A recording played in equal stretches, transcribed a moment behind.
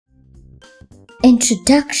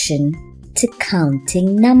Introduction to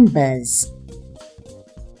counting numbers.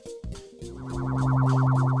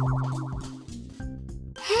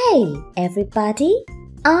 Hey everybody,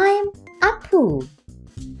 I'm Appu.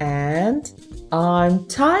 And I'm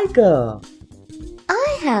Tiger.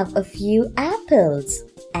 I have a few apples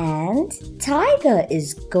and Tiger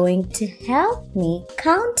is going to help me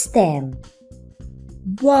count them.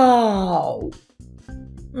 Wow!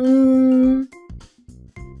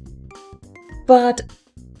 But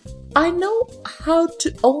I know how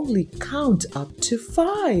to only count up to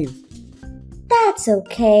 5. That's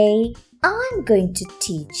okay. I'm going to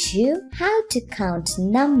teach you how to count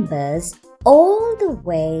numbers all the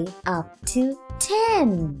way up to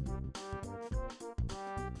 10.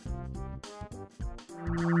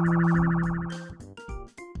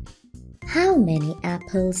 How many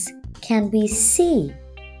apples can we see?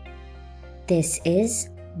 This is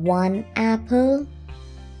 1 apple,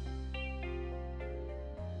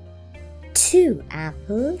 2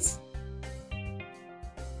 apples,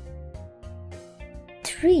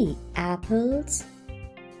 3 apples,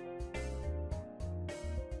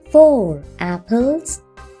 4 apples,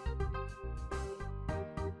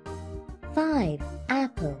 5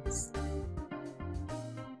 apples,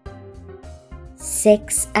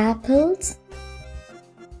 6 apples,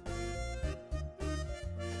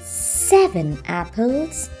 7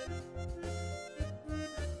 apples,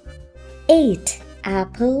 8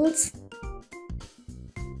 apples,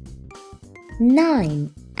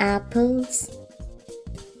 9 apples,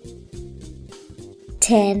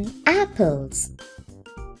 10 apples.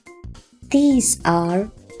 These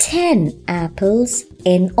are 10 apples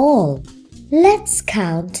in all. Let's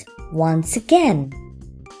count once again.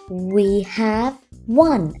 We have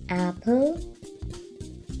 1 apple,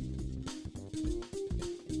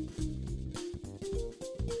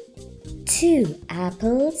 2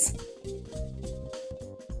 apples,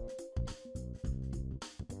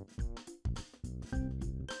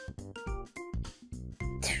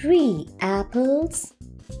 3 apples,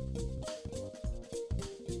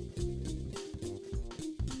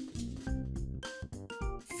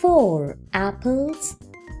 4 apples,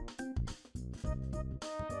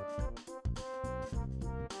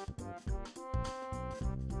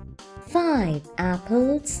 5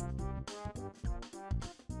 apples,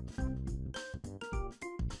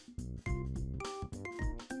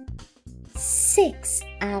 6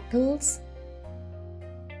 apples,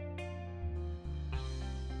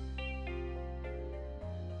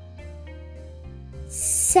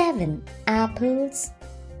 7 apples,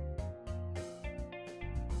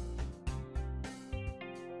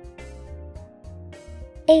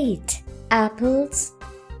 8 apples,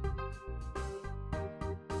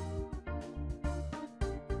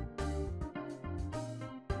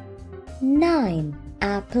 9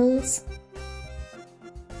 apples,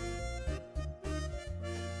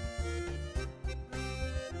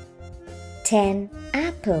 10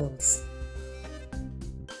 apples.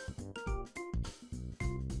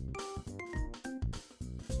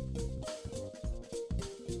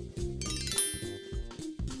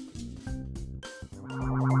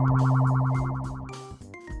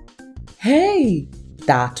 Hey,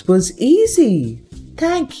 that was easy.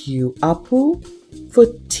 Thank you, Appu, for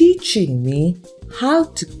teaching me how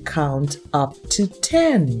to count up to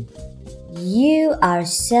 10. You are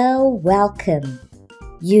so welcome.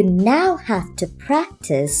 You now have to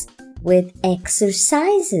practice with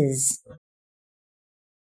exercises.